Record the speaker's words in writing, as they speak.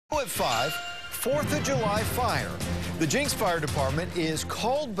At 5, 4th of July fire. The Jenks Fire Department is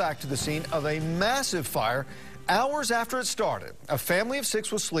called back to the scene of a massive fire hours after it started. A family of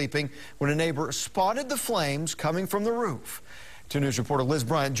 6 was sleeping when a neighbor spotted the flames coming from the roof. 2 News reporter Liz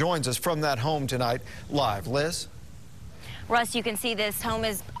Bryant joins us from that home tonight live. Liz? Russ, you can see this home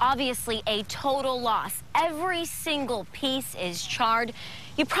is obviously a total loss. Every single piece is charred.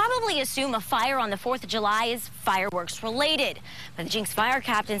 You probably assume a fire on the 4th of July is fireworks related, but the Jenks fire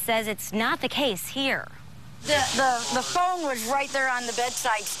captain says it's not the case here. The phone was right there on the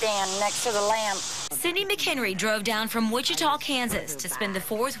bedside stand next to the lamp. Cindy McHenry drove down from Wichita, Kansas to spend the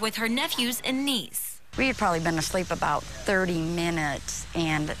 4th with her nephews and niece. We had probably been asleep about 30 minutes,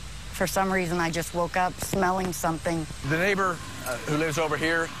 and for some reason I just woke up smelling something. The neighbor who lives over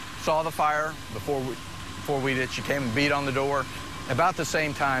here saw the fire before we did. She came and beat on the door. About the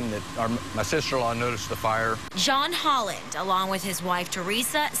same time that my sister-in-law noticed the fire. John Holland, along with his wife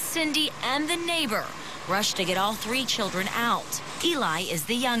Teresa, Cindy, and the neighbor, rushed to get all 3 children out. Eli is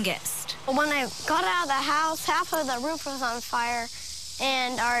the youngest. When I got out of the house, half of the roof was on fire,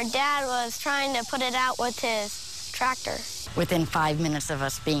 and our dad was trying to put it out with his tractor. Within 5 minutes of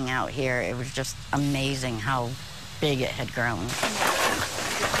us being out here, it was just amazing how big it had grown.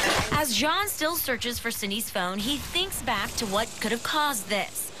 As John still searches for Cindy's phone, he thinks back to what could have caused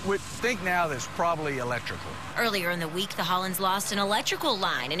this. We think now that it's probably electrical. Earlier in the week, the Hollands lost an electrical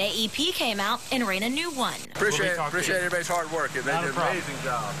line, and AEP came out and ran a new one. Appreciate everybody's hard work. They did an amazing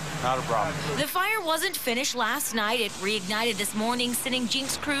job. Not a problem. The fire wasn't finished last night. It reignited this morning, sending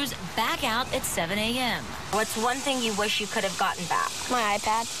Jenks crews back out at 7 a.m. What's one thing you wish you could have gotten back? My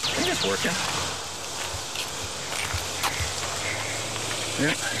iPad. It's just working.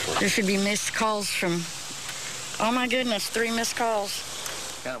 Yeah. There should be missed calls from, oh my goodness, 3 missed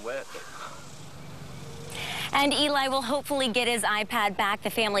calls. Kind of wet. And Eli will hopefully get his iPad back. The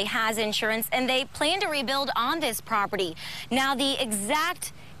family has insurance, and they plan to rebuild on this property. Now, the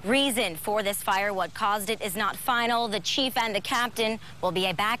exact reason for this fire, what caused it, is not final. The chief and the captain will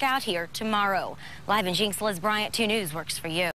be back out here tomorrow. Live in Jenks, Liz Bryant, 2 News works for you.